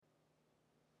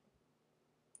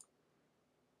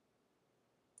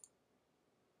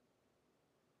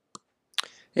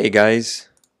Hey guys,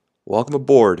 welcome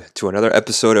aboard to another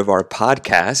episode of our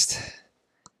podcast,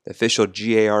 the official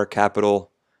GAR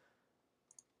Capital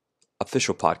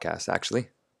official podcast, actually.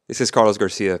 This is Carlos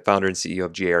Garcia, founder and CEO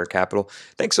of GAR Capital.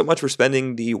 Thanks so much for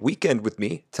spending the weekend with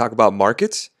me to talk about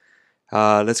markets.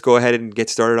 Let's go ahead and get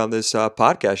started on this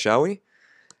podcast, shall we?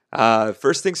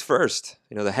 First things first,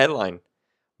 the headline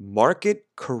market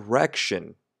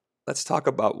correction. Let's talk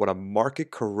about what a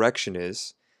market correction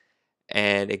is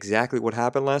and exactly what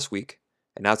happened last week,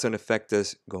 and how it's going to affect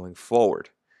us going forward.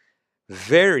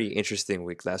 Very interesting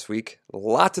week last week. A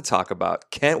lot to talk about.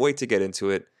 Can't wait to get into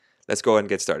it. Let's go ahead and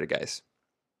get started, guys.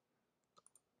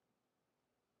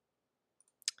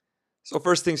 So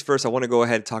first things first, I want to go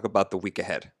ahead and talk about the week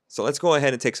ahead. So let's go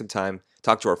ahead and take some time,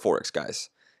 talk to our Forex guys,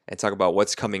 and talk about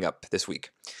what's coming up this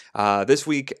week. This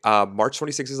week, March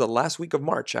 26th is the last week of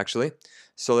March, actually.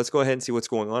 So let's go ahead and see what's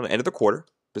going on. End of the quarter,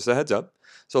 just a heads up.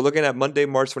 So looking at Monday,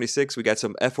 March 26th, we got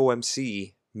some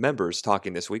FOMC members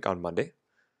talking this week on Monday.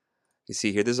 You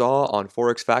see here, this is all on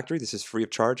Forex Factory. This is free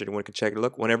of charge. Anyone can check it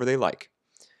out whenever they like.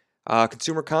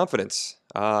 Consumer confidence.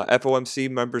 FOMC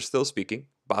members still speaking.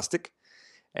 Bostic.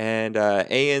 And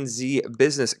ANZ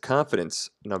business confidence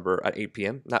number at 8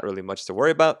 p.m. Not really much to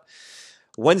worry about.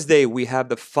 Wednesday, we have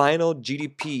the final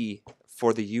GDP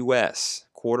for the U.S.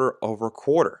 quarter over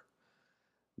quarter.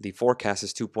 The forecast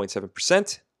is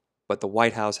 2.7%, but the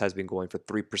White House has been going for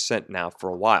 3% now for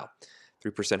a while.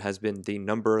 3% has been the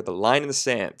number, the line in the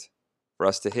sand for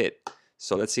us to hit.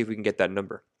 So let's see if we can get that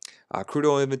number. Crude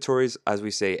oil inventories, as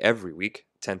we say every week,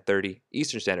 10:30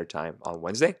 Eastern Standard Time on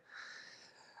Wednesday.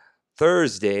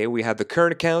 Thursday, we have the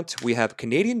current account. We have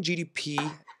Canadian GDP,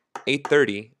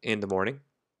 8:30 in the morning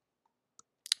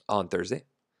on Thursday.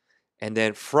 And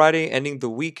then Friday, ending the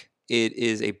week, it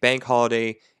is a bank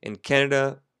holiday in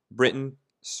Canada, Britain,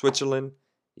 Switzerland,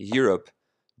 Europe,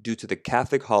 due to the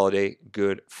Catholic holiday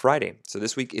Good Friday. So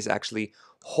this week is actually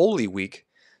Holy Week.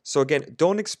 So again,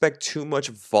 don't expect too much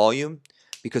volume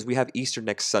because we have Easter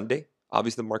next Sunday.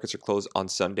 Obviously, the markets are closed on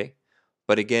Sunday.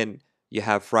 But again, you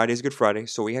have Friday's Good Friday.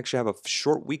 So we actually have a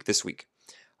short week this week.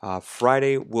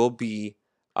 Friday will be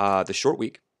the short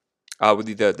week. With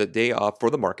the day off for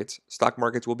the markets. Stock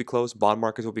markets will be closed. Bond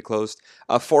markets will be closed.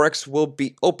 Forex will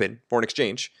be open, foreign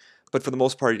exchange. But for the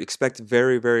most part, you expect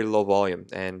very, very low volume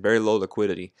and very low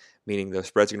liquidity, meaning the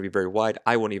spreads are going to be very wide.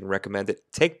 I wouldn't even recommend it.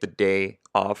 Take the day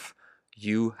off.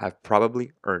 You have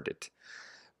probably earned it.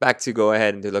 Back to go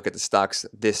ahead and to look at the stocks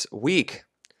this week.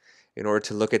 In order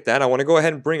to look at that, I want to go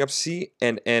ahead and bring up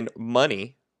CNN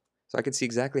Money so I can see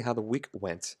exactly how the week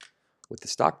went with the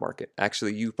stock market.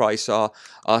 Actually, you probably saw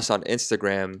us on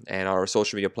Instagram and our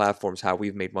social media platforms how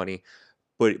we've made money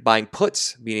buying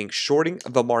puts, meaning shorting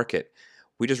the market.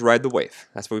 We just ride the wave.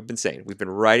 That's what we've been saying. We've been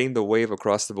riding the wave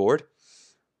across the board.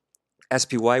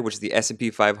 SPY, which is the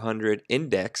S&P 500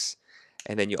 index,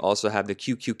 and then you also have the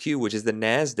QQQ, which is the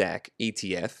NASDAQ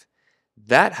ETF.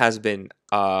 That has been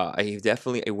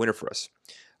definitely a winner for us.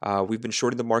 We've been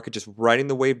shorting the market, just riding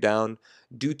the wave down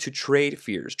due to trade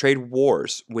fears, trade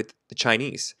wars with the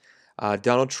Chinese.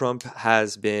 Donald Trump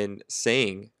has been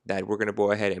saying that we're going to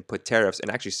go ahead and put tariffs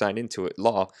and actually sign into it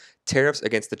law, tariffs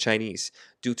against the Chinese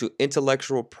due to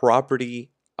intellectual property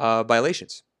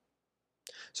violations.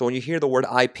 So when you hear the word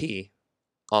IP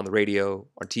on the radio,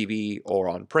 on TV, or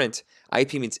on print,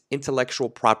 IP means intellectual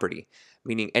property,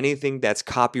 meaning anything that's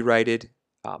copyrighted,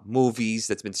 movies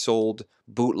that's been sold,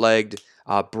 bootlegged,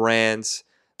 brands,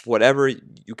 whatever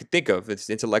you could think of. It's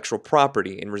intellectual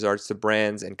property in regards to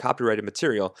brands and copyrighted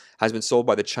material has been sold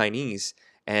by the Chinese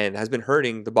and has been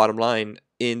hurting the bottom line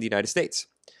in the United States.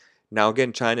 Now,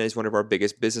 again, China is one of our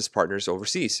biggest business partners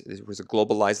overseas. It was a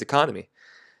globalized economy.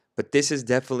 But this is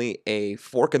definitely a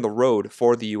fork in the road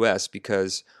for the U.S.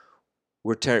 because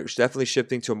we're definitely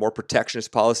shifting to a more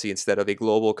protectionist policy instead of a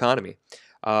global economy.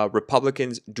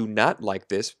 Republicans do not like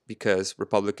this because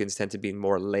Republicans tend to be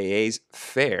more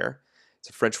laissez-faire. It's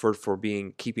a French word for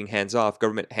keeping hands-off,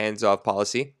 government hands-off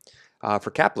policy for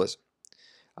capitalism.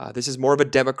 This is more of a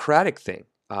democratic thing,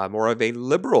 more of a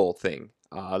liberal thing.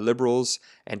 Liberals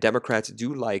and Democrats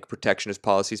do like protectionist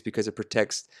policies because it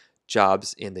protects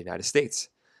jobs in the United States.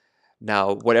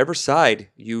 Now, whatever side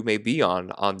you may be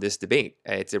on this debate,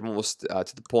 it's almost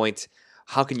to the point,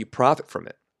 how can you profit from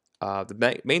it?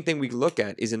 The main thing we look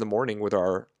at is in the morning with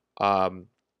our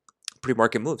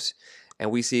pre-market moves. And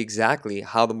we see exactly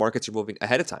how the markets are moving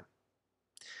ahead of time.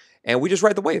 And we just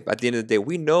ride the wave. At the end of the day,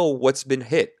 we know what's been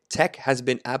hit. Tech has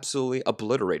been absolutely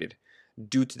obliterated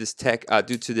due to this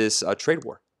trade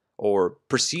war or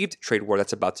perceived trade war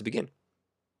that's about to begin.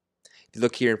 If you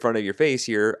look here in front of your face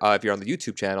here, if you're on the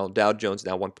YouTube channel, Dow Jones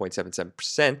now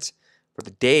 1.77% for the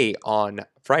day on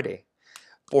Friday.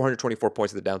 424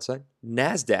 points to the downside.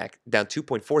 NASDAQ down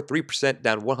 2.43%,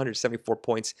 down 174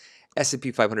 points.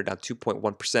 S&P 500 down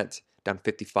 2.1%, down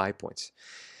 55 points.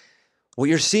 What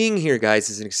you're seeing here, guys,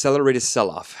 is an accelerated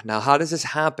sell-off. Now, how does this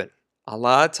happen? A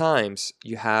lot of times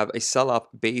you have a sell-off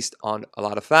based on a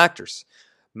lot of factors,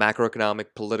 macroeconomic,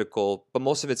 political, but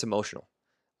most of it's emotional.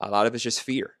 A lot of it's just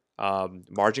fear.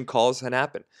 Margin calls can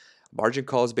happen. Margin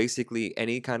calls basically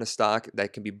any kind of stock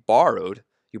that can be borrowed.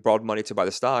 You borrowed money to buy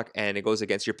the stock and it goes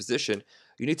against your position.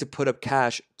 You need to put up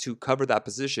cash to cover that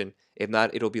position. If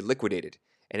not, it'll be liquidated.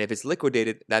 And if it's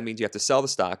liquidated, that means you have to sell the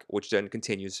stock, which then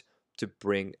continues to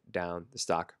bring down the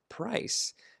stock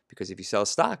price. Because if you sell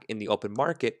stock in the open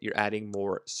market, you're adding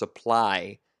more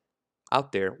supply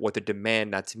out there with the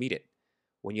demand not to meet it.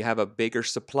 When you have a bigger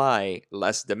supply,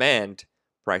 less demand,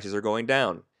 prices are going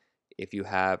down. If you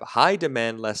have high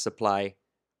demand, less supply,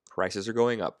 prices are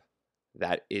going up.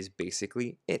 That is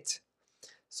basically it.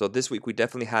 So this week we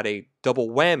definitely had a double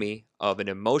whammy of an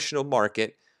emotional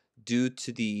market due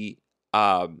to the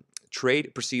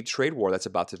perceived trade war that's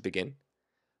about to begin,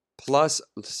 plus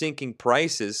sinking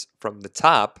prices from the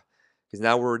top, because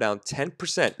now we're down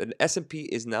 10%. The S&P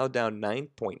is now down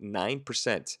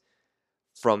 9.9%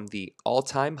 from the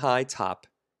all-time high top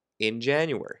in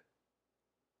January.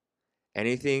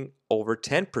 Anything over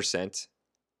 10%,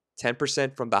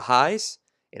 10% from the highs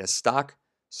in a stock,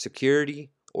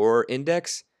 security, or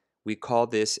index, we call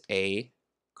this a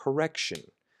correction.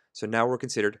 So now we're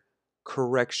considered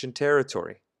correction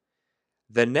territory.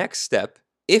 The next step,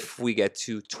 if we get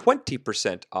to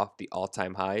 20% off the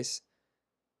all-time highs,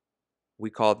 we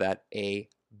call that a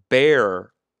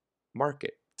bear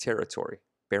market territory.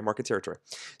 Bear market territory.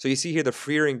 So you see here the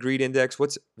fear and greed index.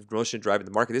 What's emotion driving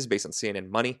the market? This is based on CNN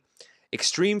Money.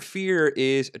 Extreme fear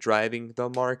is driving the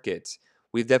market.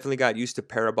 We've definitely got used to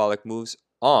parabolic moves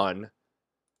on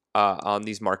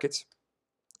these markets,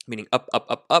 meaning up, up,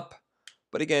 up, up.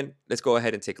 But again, let's go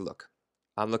ahead and take a look.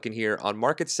 I'm looking here on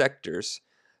market sectors.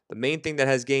 The main thing that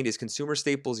has gained is consumer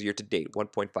staples year to date,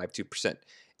 1.52%.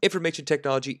 Information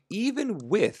technology, even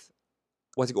with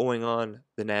what's going on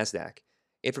the NASDAQ,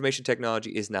 information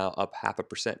technology is now up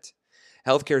 0.5%.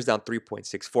 Healthcare is down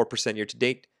 3.64% year to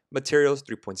date. Materials,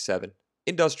 3.7%.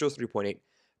 Industrials, 3.8%.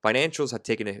 Financials have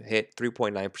taken a hit,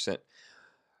 3.9%.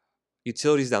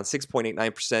 Utilities down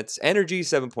 6.89%. Energy,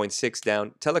 7.6%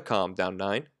 down. Telecom down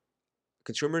 9%.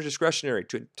 Consumer discretionary,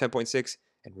 10.6%.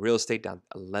 And real estate down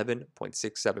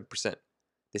 11.67%.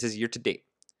 This is year to date.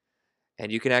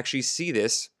 And you can actually see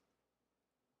this.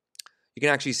 You can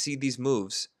actually see these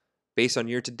moves based on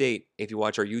year to date if you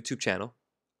watch our YouTube channel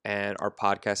and our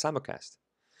podcast simulcast.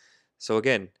 So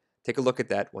again, take a look at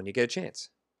that when you get a chance.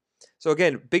 So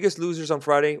again, biggest losers on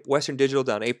Friday, Western Digital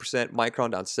down 8%,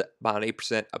 Micron down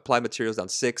 8%, Applied Materials down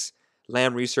 6%,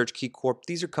 Lam Research, Key Corp.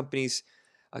 These are companies,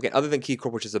 again, other than Key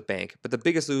Corp, which is a bank, but the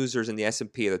biggest losers in the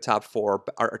S&P, the top 4,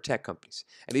 are tech companies.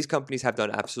 And these companies have done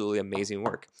absolutely amazing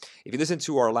work. If you listen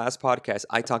to our last podcast,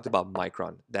 I talked about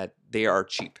Micron, that they are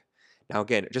cheap. Now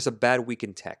again, just a bad week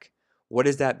in tech. What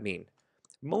does that mean?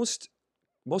 Most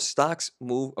stocks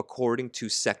move according to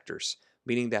sectors,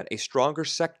 meaning that a stronger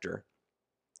sector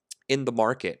in the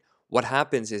market, what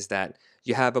happens is that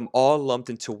you have them all lumped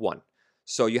into one.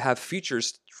 So you have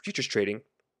futures trading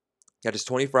that is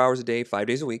 24 hours a day, 5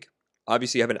 days a week.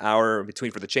 Obviously, you have an hour in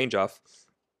between for the change off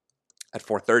at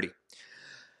 4:30.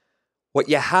 What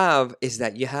you have is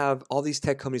that you have all these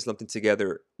tech companies lumped in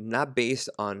together, not based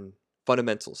on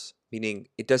fundamentals, meaning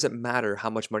it doesn't matter how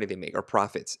much money they make or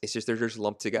profits. It's just they're just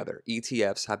lumped together.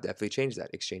 ETFs have definitely changed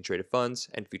that. Exchange traded funds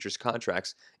and futures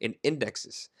contracts in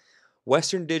indexes.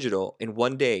 Western Digital in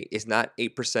one day is not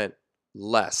 8%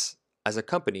 less as a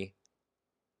company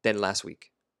than last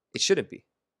week. It shouldn't be.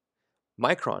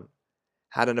 Micron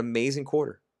had an amazing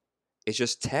quarter. It's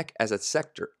just tech as a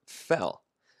sector fell.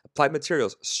 Applied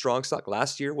Materials, strong stock.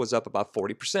 Last year was up about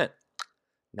 40%.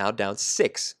 Now down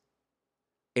 6%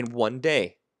 in one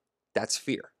day. That's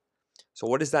fear. So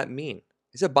what does that mean?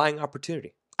 It's a buying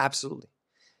opportunity. Absolutely.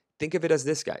 Think of it as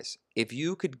this, guys. If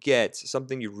you could get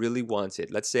something you really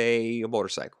wanted, let's say a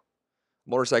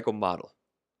motorcycle model,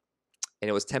 and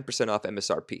it was 10% off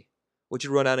MSRP, would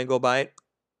you run out and go buy it?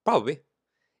 Probably.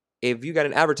 If you got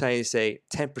an advertising say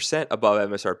 10% above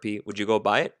MSRP, would you go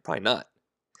buy it? Probably not.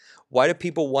 Why do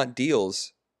people want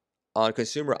deals on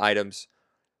consumer items,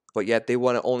 but yet they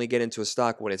want to only get into a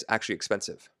stock when it's actually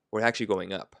expensive or actually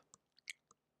going up?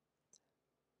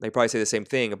 They probably say the same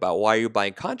thing about why are you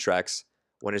buying contracts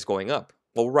when it's going up?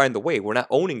 Well, we're riding the wave. We're not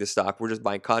owning the stock. We're just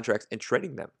buying contracts and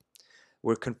trading them.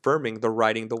 We're confirming the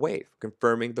riding the wave,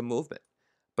 confirming the movement.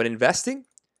 But investing,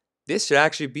 this should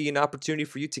actually be an opportunity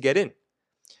for you to get in.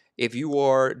 If you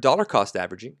are dollar cost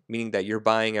averaging, meaning that you're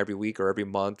buying every week or every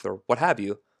month or what have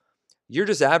you, you're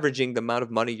just averaging the amount of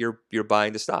money you're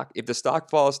buying the stock. If the stock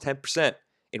falls 10%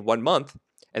 in 1 month,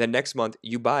 and then next month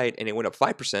you buy it and it went up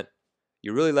 5%,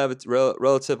 your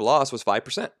relative loss was 5%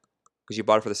 because you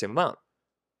bought it for the same amount.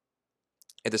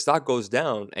 If the stock goes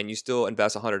down and you still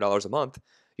invest $100 a month,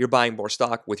 you're buying more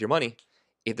stock with your money.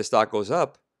 If the stock goes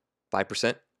up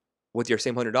 5% with your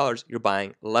same $100, you're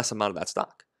buying less amount of that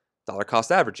stock. Dollar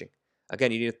cost averaging.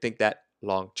 Again, you need to think that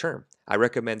long term. I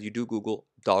recommend you do Google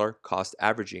dollar cost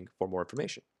averaging for more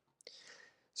information.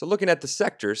 So looking at the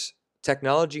sectors,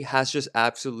 technology has just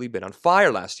absolutely been on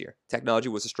fire last year. Technology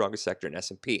was the strongest sector in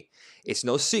S&P. It's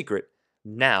no secret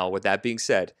now, with that being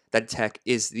said, that tech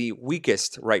is the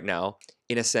weakest right now,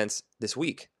 in a sense, this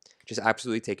week. Just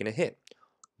absolutely taking a hit.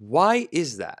 Why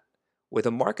is that? With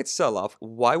a market sell-off,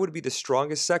 why would it be the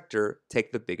strongest sector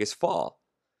take the biggest fall?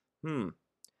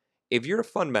 If you're a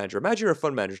fund manager, imagine you're a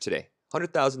fund manager today,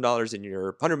 $100,000 in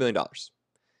your $100 million.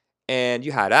 And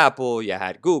you had Apple, you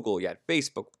had Google, you had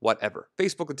Facebook, whatever.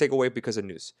 Facebook would take away because of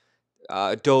news.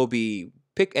 Adobe,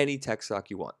 pick any tech stock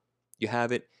you want. You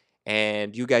have it,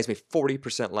 and you guys made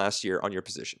 40% last year on your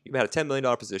position. You had a $10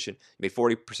 million position, you made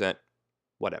 40%,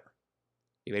 whatever.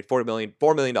 You made $4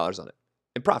 million on it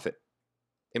in profit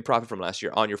from last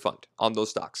year on your fund, on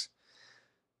those stocks.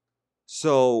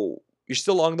 So you're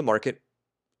still long the market.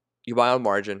 You buy on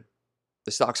margin.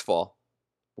 The stocks fall.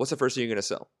 What's the first thing you're going to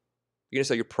sell? You're going to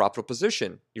sell your profitable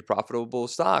position, your profitable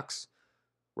stocks,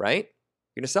 right?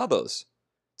 You're going to sell those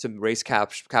to raise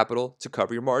capital to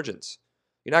cover your margins.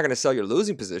 You're not going to sell your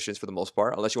losing positions for the most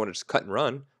part, unless you want to just cut and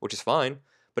run, which is fine.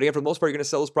 But again, for the most part, you're going to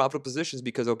sell those profitable positions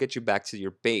because they'll get you back to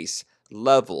your base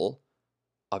level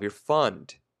of your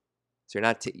fund. So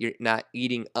you're not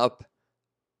eating up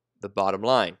the bottom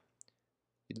line.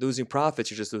 You're losing profits,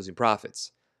 you're just losing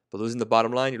profits. But losing the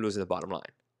bottom line, you're losing the bottom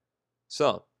line.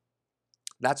 So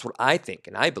that's what I think,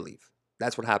 and I believe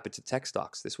that's what happened to tech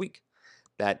stocks this week.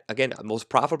 That, again, most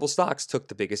profitable stocks took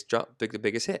the biggest jump, the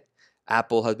biggest hit.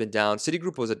 Apple has been down.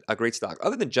 Citigroup was a great stock.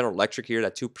 Other than General Electric here,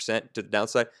 that 2% to the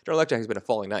downside, General Electric has been a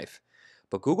falling knife.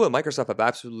 But Google and Microsoft have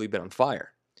absolutely been on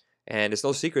fire. And it's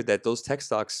no secret that those tech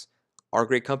stocks are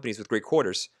great companies with great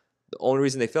quarters. The only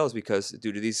reason they fell is because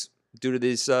due to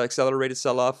these accelerated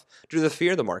sell-off, due to the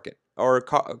fear of the market, or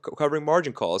covering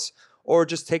margin calls, or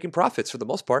just taking profits for the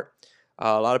most part.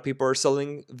 A lot of people are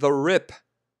selling the rip,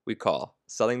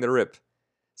 selling the rip.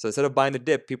 So instead of buying the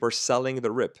dip, people are selling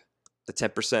the rip. The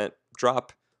 10%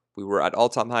 drop, we were at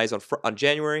all-time highs on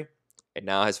January, and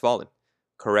now has fallen.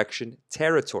 Correction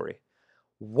territory.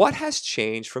 What has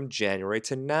changed from January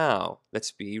to now?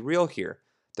 Let's be real here.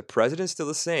 The president's still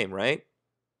the same, right?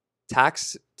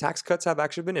 Tax cuts have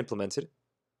actually been implemented.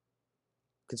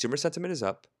 Consumer sentiment is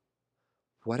up.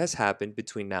 What has happened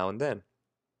between now and then?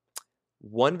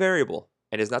 One variable,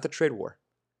 and it's not the trade war.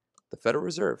 The Federal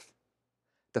Reserve.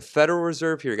 The Federal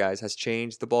Reserve here, guys, has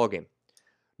changed the ballgame.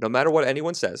 No matter what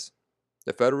anyone says,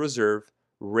 the Federal Reserve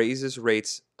raises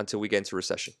rates until we get into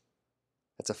recession.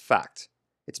 That's a fact.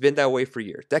 It's been that way for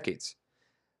years, decades.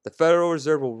 The Federal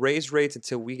Reserve will raise rates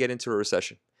until we get into a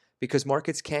recession because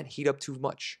markets can't heat up too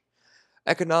much.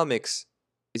 Economics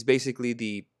is basically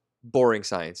the boring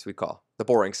science the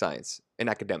boring science in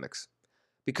academics,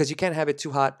 because you can't have it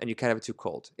too hot and you can't have it too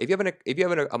cold. If you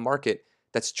have a market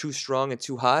that's too strong and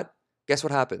too hot, guess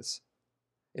what happens?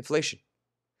 Inflation.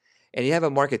 And you have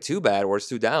a market too bad or it's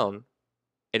too down,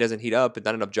 it doesn't heat up and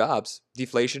not enough jobs,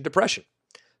 deflation, depression.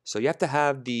 So you have to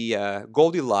have the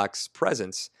Goldilocks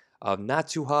presence of not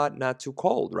too hot, not too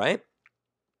cold, right?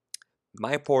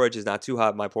 My porridge is not too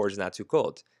hot, my porridge is not too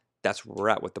cold. That's where we're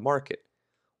at with the market.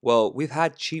 Well, we've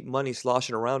had cheap money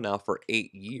sloshing around now for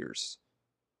 8 years.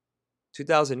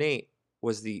 2008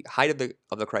 was the height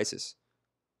of the crisis.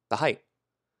 The height.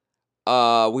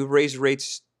 We raised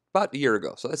rates about a year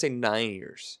ago, so let's say 9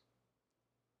 years.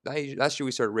 Last year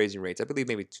we started raising rates. I believe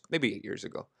maybe 8 years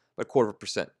ago, but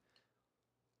 0.25%.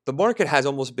 The market has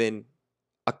almost been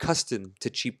accustomed to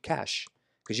cheap cash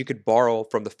because you could borrow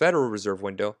from the Federal Reserve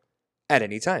window at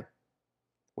any time,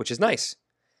 which is nice.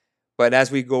 But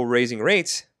as we go raising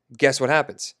rates, guess what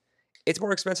happens? It's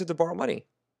more expensive to borrow money.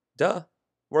 Duh.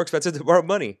 More expensive to borrow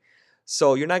money.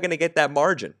 So you're not going to get that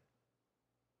margin.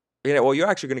 Well, you're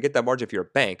actually going to get that margin if you're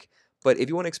a bank. But if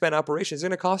you want to expand operations, it's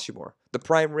going to cost you more. The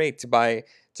prime rate to buy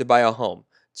a home,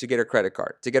 to get a credit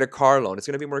card, to get a car loan, it's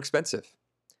going to be more expensive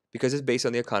because it's based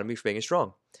on the economy being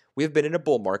strong. We have been in a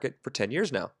bull market for 10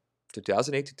 years now,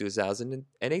 2008 to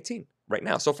 2018, right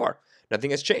now, so far.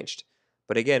 Nothing has changed.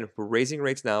 But again, we're raising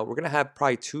rates now. We're going to have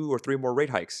probably 2 or 3 more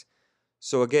rate hikes.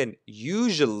 So again,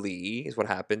 usually is what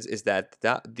happens is that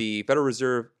the Federal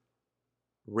Reserve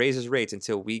raises rates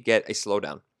until we get a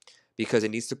slowdown because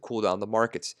it needs to cool down the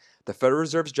markets. The Federal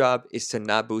Reserve's job is to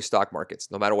not boost stock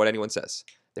markets, no matter what anyone says.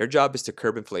 Their job is to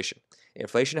curb inflation.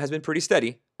 Inflation has been pretty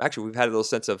steady. Actually, we've had a little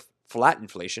sense of flat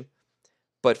inflation,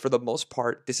 but for the most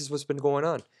part, this is what's been going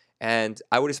on. And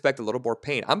I would expect a little more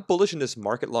pain. I'm bullish in this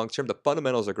market long term. The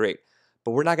fundamentals are great,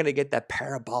 but we're not going to get that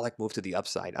parabolic move to the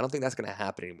upside. I don't think that's going to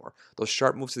happen anymore. Those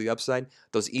sharp moves to the upside,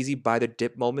 those easy buy the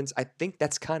dip moments, I think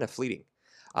that's kind of fleeting.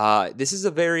 This is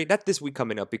a very, not this week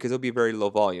coming up because it'll be very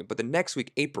low volume, but the next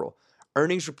week, April,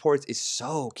 earnings reports is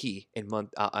so key in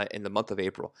the month of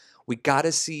April. We got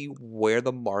to see where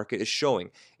the market is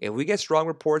showing. If we get strong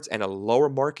reports and a lower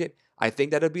market, I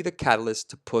think that'll be the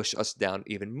catalyst to push us down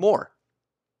even more.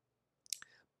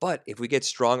 But if we get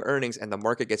strong earnings and the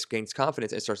market gains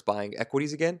confidence and starts buying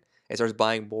equities again, and starts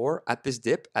buying more at this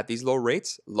dip, at these low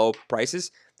rates, low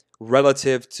prices,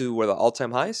 relative to where the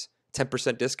all-time highs,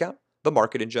 10% discount, the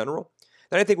market in general,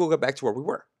 then I think we'll go back to where we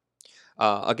were.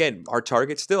 Again, our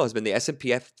target still has been the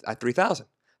S&P at 3,000,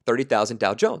 30,000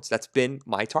 Dow Jones. That's been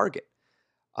my target.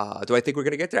 Do I think we're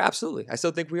going to get there? Absolutely. I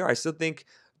still think we are. I still think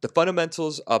the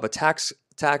fundamentals of a tax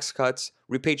cuts,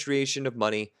 repatriation of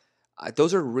money,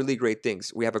 those are really great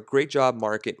things. We have a great job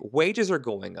market. Wages are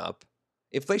going up.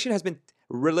 Inflation has been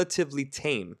relatively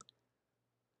tame.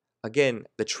 Again,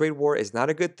 the trade war is not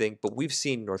a good thing, but we've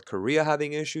seen North Korea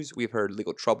having issues. We've heard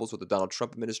legal troubles with the Donald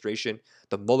Trump administration,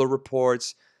 the Mueller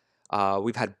reports.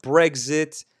 We've had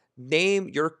Brexit. Name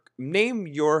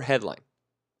your headline.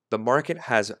 The market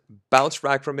has bounced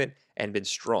back from it and been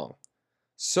strong.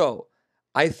 So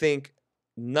I think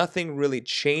nothing really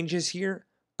changes here,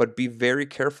 but be very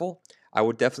careful. I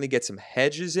would definitely get some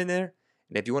hedges in there.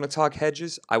 And if you want to talk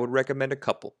hedges, I would recommend a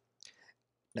couple.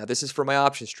 Now, this is for my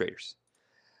options traders.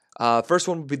 First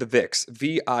one would be the VIX,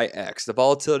 VIX. The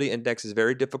volatility index is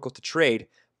very difficult to trade,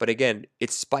 but again,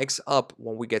 it spikes up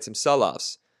when we get some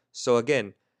sell-offs. So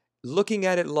again, looking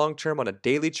at it long-term on a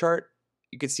daily chart,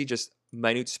 you can see just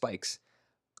minute spikes,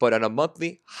 but on a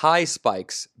monthly, high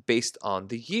spikes based on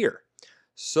the year.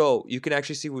 So you can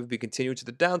actually see we've been continuing to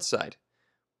the downside.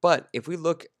 But if we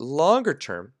look longer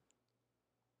term,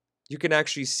 you can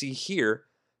actually see here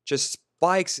just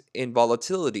spikes in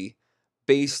volatility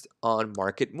based on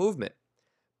market movement.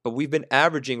 But we've been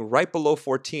averaging right below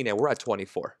 14 and we're at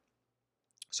 24.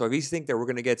 So if you think that we're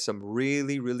going to get some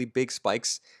really, really big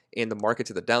spikes in the market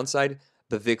to the downside,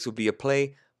 the VIX will be a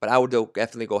play. But I would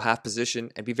definitely go half position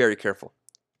and be very careful.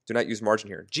 Do not use margin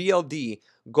here. GLD,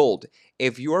 gold.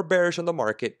 If you're bearish on the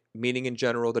market, meaning in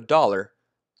general the dollar,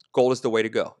 gold is the way to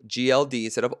go. GLD,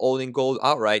 instead of owning gold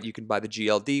outright, you can buy the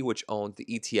GLD, which owns the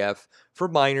ETF for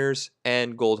miners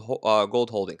and gold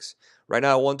holdings. Right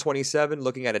now, 127,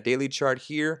 looking at a daily chart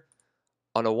here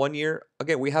on a 1 year.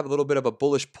 Again, we have a little bit of a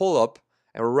bullish pull-up,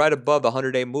 and we're right above the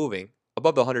 100-day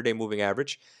moving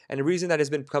average. And the reason that has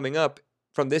been coming up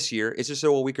from this year is just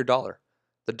a weaker dollar.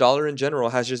 The dollar in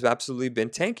general has just absolutely been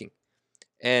tanking.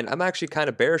 And I'm actually kind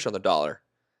of bearish on the dollar.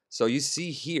 So you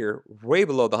see here, way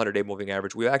below the 100-day moving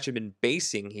average. We've actually been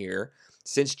basing here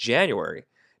since January.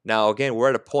 Now, again, we're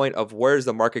at a point of where's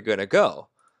the market going to go?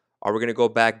 Are we going to go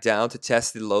back down to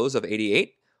test the lows of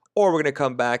 88? Or we're going to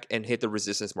come back and hit the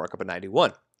resistance mark up at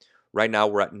 91? Right now,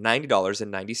 we're at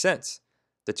 $90.90.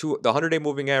 The 100-day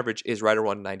moving average is right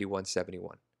around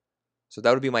 91.71. So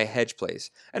that would be my hedge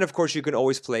plays. And of course, you can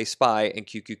always play SPY and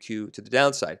QQQ to the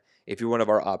downside if you're one of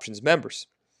our options members.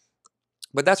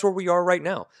 But that's where we are right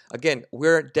now. Again,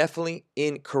 we're definitely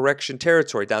in correction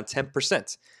territory, down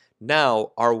 10%.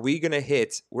 Now, are we going to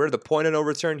hit, we're at the point of no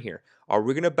return here. Are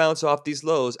we going to bounce off these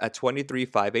lows at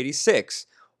 23,586?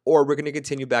 Or we're going to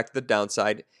continue back to the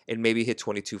downside and maybe hit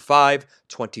 22.5,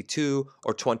 22,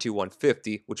 or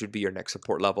 21.50, which would be your next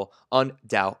support level on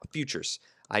Dow futures.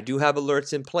 I do have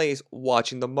alerts in place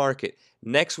watching the market.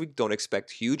 Next week, don't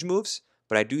expect huge moves,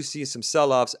 but I do see some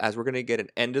sell-offs as we're going to get an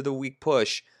end-of-the-week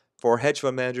push for hedge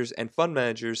fund managers and fund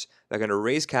managers that are going to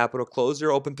raise capital, close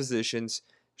their open positions,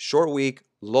 short week,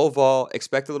 low vol,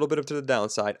 expect a little bit of to the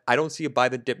downside. I don't see a buy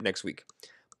the dip next week,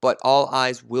 but all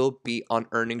eyes will be on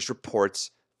earnings reports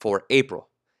for April.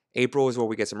 April is where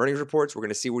we get some earnings reports. We're going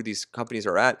to see where these companies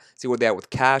are at, see where they are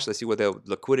with cash. Let's see where they're with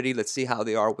liquidity. Let's see how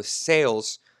they are with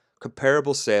sales,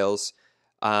 comparable sales,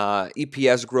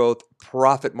 EPS growth,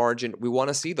 profit margin. We want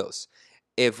to see those.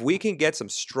 If we can get some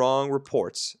strong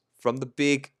reports from the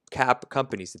big cap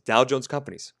companies, the Dow Jones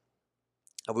companies,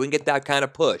 if we can get that kind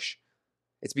of push,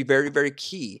 it's be very, very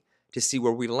key to see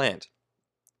where we land.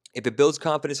 If it builds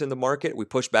confidence in the market, we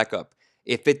push back up.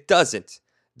 If it doesn't,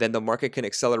 then the market can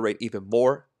accelerate even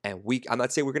more. And I'm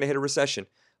not saying we're going to hit a recession,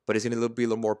 but it's going to be a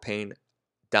little more pain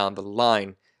down the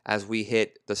line as we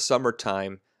hit the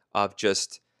summertime of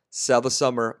just sell the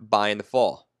summer, buy in the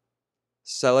fall.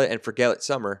 Sell it and forget it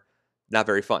summer, not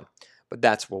very fun. But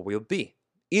that's where we'll be.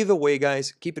 Either way,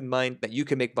 guys, keep in mind that you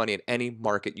can make money in any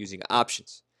market using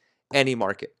options. Any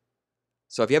market.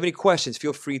 So if you have any questions,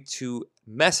 feel free to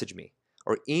message me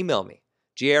or email me.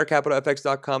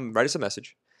 garcapitalfx.com, write us a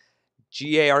message.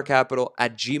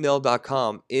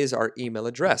 garcapital@gmail.com is our email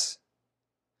address.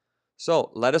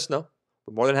 So let us know.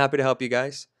 We're more than happy to help you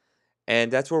guys.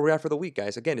 And that's where we're at for the week,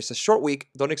 guys. Again, it's a short week.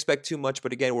 Don't expect too much.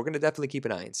 But again, we're going to definitely keep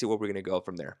an eye and see where we're going to go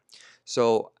from there.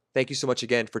 So thank you so much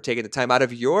again for taking the time out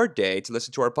of your day to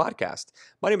listen to our podcast.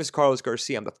 My name is Carlos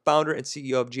Garcia. I'm the founder and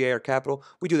CEO of GAR Capital.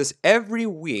 We do this every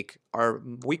week, our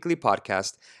weekly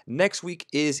podcast. Next week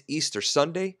is Easter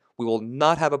Sunday. We will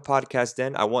not have a podcast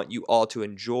then. I want you all to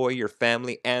enjoy your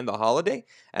family and the holiday,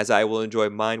 as I will enjoy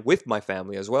mine with my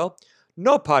family as well.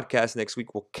 No podcast next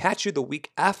week. We'll catch you the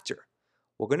week after.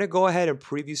 We're going to go ahead and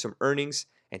preview some earnings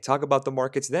and talk about the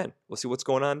markets then. We'll see what's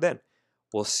going on then.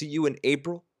 We'll see you in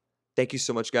April. Thank you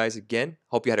so much, guys, again.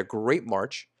 Hope you had a great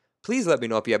March. Please let me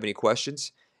know if you have any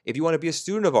questions. If you want to be a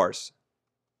student of ours,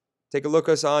 take a look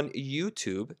at us on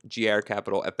YouTube,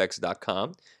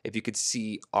 grcapitalfx.com, if you could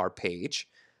see our page.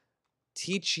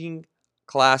 Teaching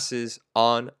classes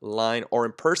online or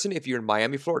in person if you're in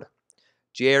Miami, Florida.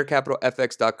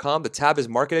 grcapitalfx.com. The tab is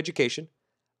Market Education.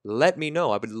 Let me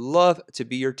know. I would love to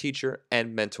be your teacher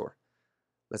and mentor.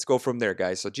 Let's go from there,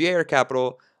 guys. So GAR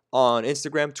Capital on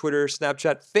Instagram, Twitter,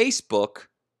 Snapchat, Facebook,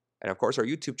 and of course our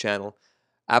YouTube channel,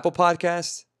 Apple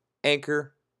Podcasts,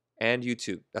 Anchor, and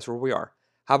YouTube. That's where we are.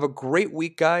 Have a great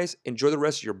week, guys. Enjoy the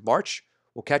rest of your March.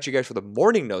 We'll catch you guys for the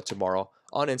morning note tomorrow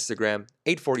on Instagram,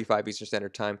 8:45 Eastern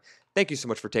Standard Time. Thank you so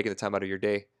much for taking the time out of your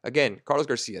day. Again, Carlos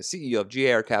Garcia, CEO of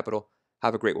GAR Capital.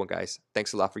 Have a great one, guys.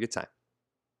 Thanks a lot for your time.